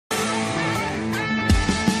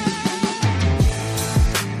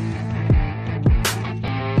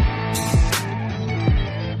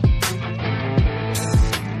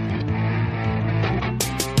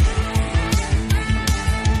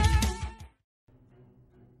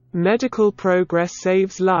Medical progress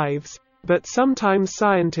saves lives, but sometimes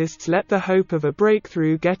scientists let the hope of a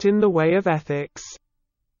breakthrough get in the way of ethics.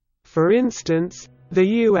 For instance, the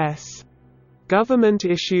U.S. government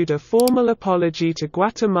issued a formal apology to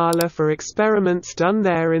Guatemala for experiments done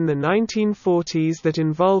there in the 1940s that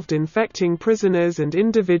involved infecting prisoners and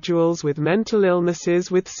individuals with mental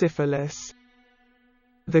illnesses with syphilis.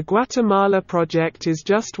 The Guatemala Project is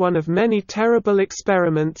just one of many terrible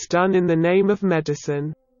experiments done in the name of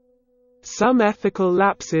medicine. Some ethical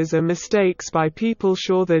lapses are mistakes by people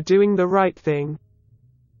sure they're doing the right thing.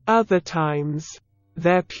 Other times,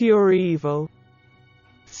 they're pure evil.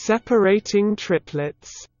 Separating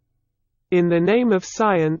triplets. In the name of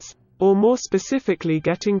science, or more specifically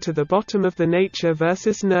getting to the bottom of the nature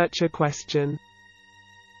versus nurture question.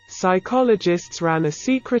 Psychologists ran a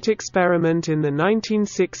secret experiment in the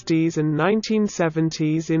 1960s and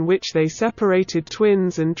 1970s in which they separated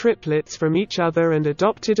twins and triplets from each other and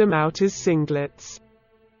adopted them out as singlets.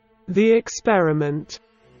 The experiment,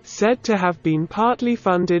 said to have been partly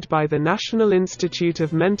funded by the National Institute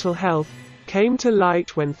of Mental Health, came to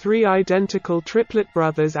light when three identical triplet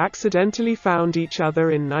brothers accidentally found each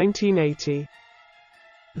other in 1980.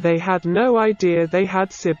 They had no idea they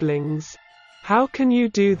had siblings. How can you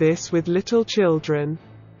do this with little children?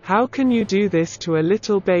 How can you do this to a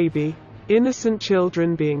little baby, innocent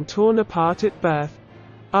children being torn apart at birth?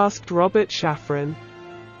 Asked Robert Shafran.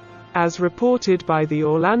 As reported by the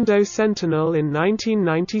Orlando Sentinel in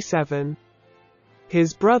 1997.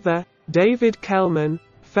 His brother, David Kellman,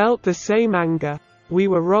 felt the same anger. "We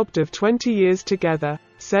were robbed of 20 years together,"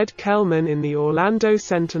 said Kellman in the Orlando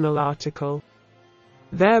Sentinel article.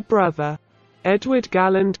 Their brother, Edward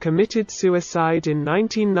Galland, committed suicide in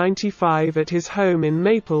 1995 at his home in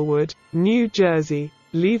Maplewood, New Jersey,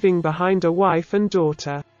 leaving behind a wife and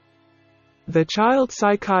daughter. The child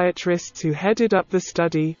psychiatrists who headed up the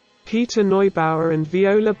study, Peter Neubauer and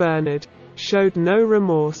Viola Bernard, showed no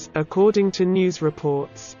remorse, according to news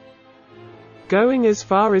reports. Going as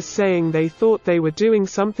far as saying they thought they were doing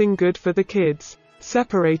something good for the kids,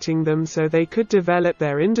 separating them so they could develop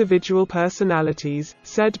their individual personalities,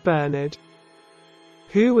 said Bernard,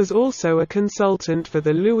 who was also a consultant for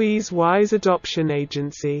the Louise Wise Adoption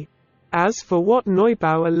Agency. As for what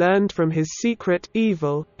Neubauer learned from his secret,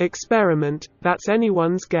 evil, experiment, that's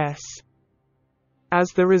anyone's guess. As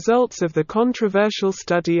the results of the controversial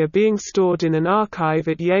study are being stored in an archive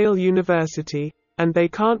at Yale University, and they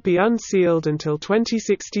can't be unsealed until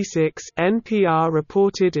 2066, NPR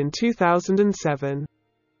reported in 2007.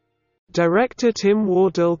 Director Tim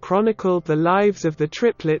Wardell chronicled the lives of the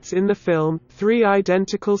triplets in the film, Three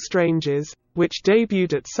Identical Strangers, which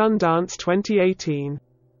debuted at Sundance 2018.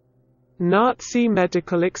 Nazi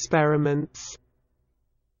medical experiments.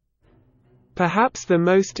 Perhaps the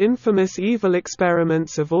most infamous evil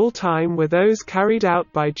experiments of all time were those carried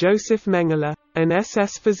out by Joseph Mengele, an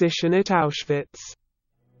SS physician at Auschwitz.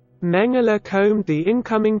 Mengele combed the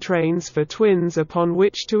incoming trains for twins upon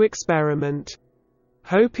which to experiment,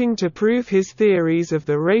 hoping to prove his theories of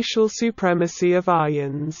the racial supremacy of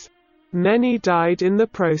Aryans. Many died in the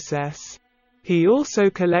process. He also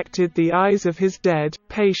collected the eyes of his dead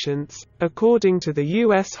patients, according to the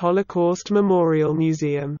U.S. Holocaust Memorial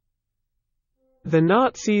Museum. The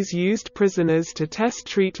Nazis used prisoners to test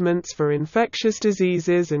treatments for infectious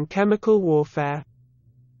diseases and chemical warfare.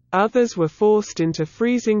 Others were forced into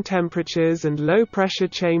freezing temperatures and low-pressure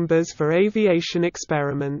chambers for aviation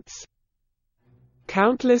experiments.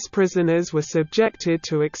 Countless prisoners were subjected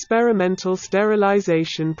to experimental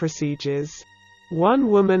sterilization procedures. One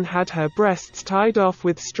woman had her breasts tied off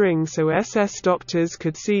with string so SS doctors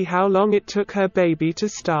could see how long it took her baby to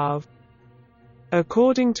starve.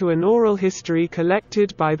 According to an oral history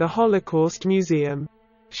collected by the Holocaust Museum,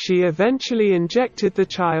 she eventually injected the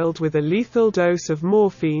child with a lethal dose of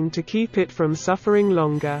morphine to keep it from suffering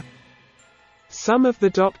longer. Some of the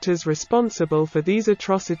doctors responsible for these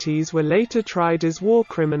atrocities were later tried as war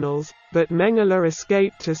criminals, but Mengele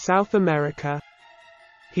escaped to South America.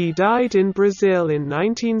 He died in Brazil in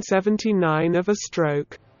 1979 of a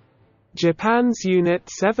stroke. Japan's Unit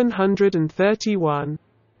 731.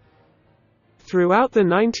 Throughout the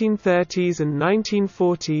 1930s and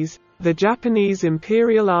 1940s, the Japanese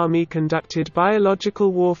Imperial Army conducted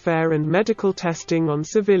biological warfare and medical testing on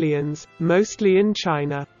civilians, mostly in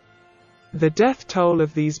China. The death toll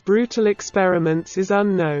of these brutal experiments is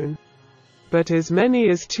unknown, but as many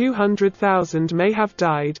as 200,000 may have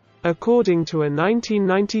died, according to a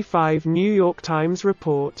 1995 New York Times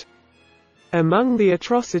report. Among the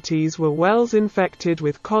atrocities were wells infected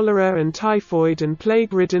with cholera and typhoid and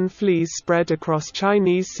plague-ridden fleas spread across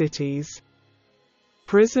Chinese cities.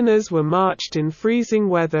 Prisoners were marched in freezing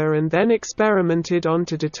weather and then experimented on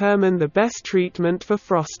to determine the best treatment for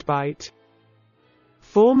frostbite.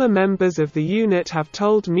 Former members of the unit have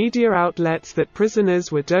told media outlets that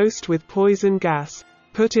prisoners were dosed with poison gas,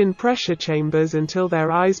 put in pressure chambers until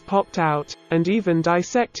their eyes popped out, and even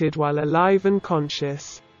dissected while alive and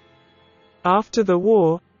conscious. After the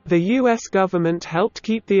war, the U.S. government helped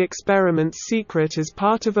keep the experiments secret as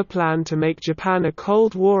part of a plan to make Japan a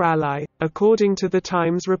Cold War ally, according to the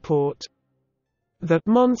Times report. The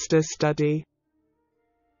Monster Study.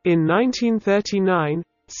 In 1939,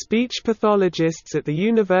 speech pathologists at the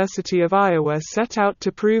University of Iowa set out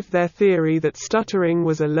to prove their theory that stuttering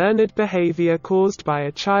was a learned behavior caused by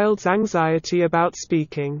a child's anxiety about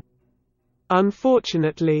speaking.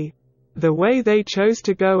 Unfortunately, the way they chose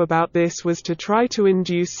to go about this was to try to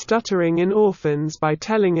induce stuttering in orphans by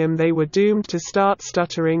telling them they were doomed to start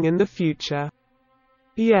stuttering in the future.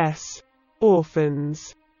 Yes,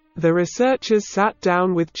 orphans. The researchers sat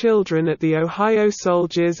down with children at the Ohio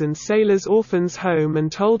Soldiers and Sailors Orphans Home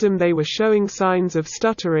and told them they were showing signs of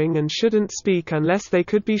stuttering and shouldn't speak unless they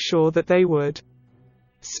could be sure that they would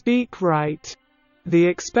speak right. The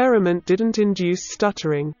experiment didn't induce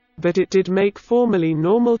stuttering, but it did make formerly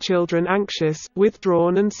normal children anxious,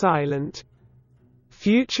 withdrawn and silent.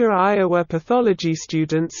 Future Iowa pathology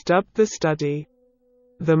students dubbed the study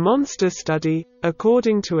the Monster Study,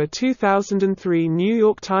 according to a 2003 New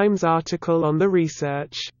York Times article on the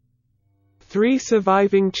research. 3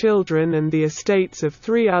 surviving children and the estates of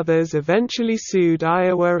 3 others eventually sued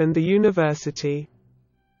Iowa and the university.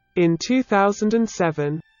 In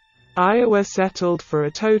 2007, Iowa settled for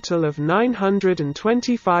a total of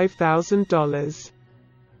 $925,000.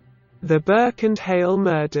 The Burke and Hale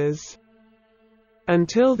murders.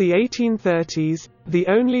 Until the 1830s, the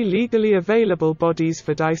only legally available bodies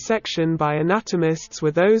for dissection by anatomists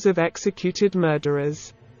were those of executed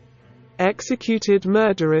murderers. Executed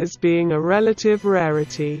murderers being a relative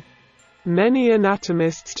rarity. Many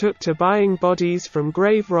anatomists took to buying bodies from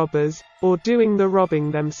grave robbers, or doing the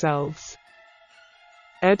robbing themselves.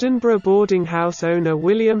 Edinburgh boarding house owner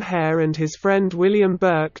William Hare and his friend William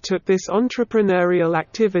Burke took this entrepreneurial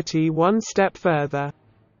activity one step further.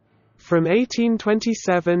 From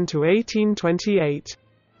 1827 to 1828,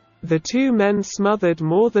 the 2 men smothered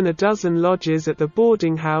more than a dozen lodges at the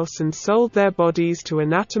boarding house and sold their bodies to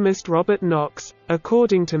anatomist Robert Knox,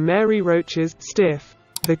 according to Mary Roach's Stiff,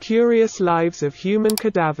 The Curious Lives of Human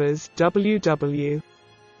Cadavers, W.W.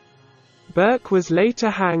 Burke was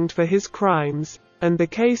later hanged for his crimes, and the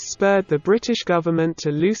case spurred the British government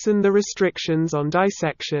to loosen the restrictions on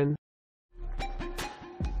dissection.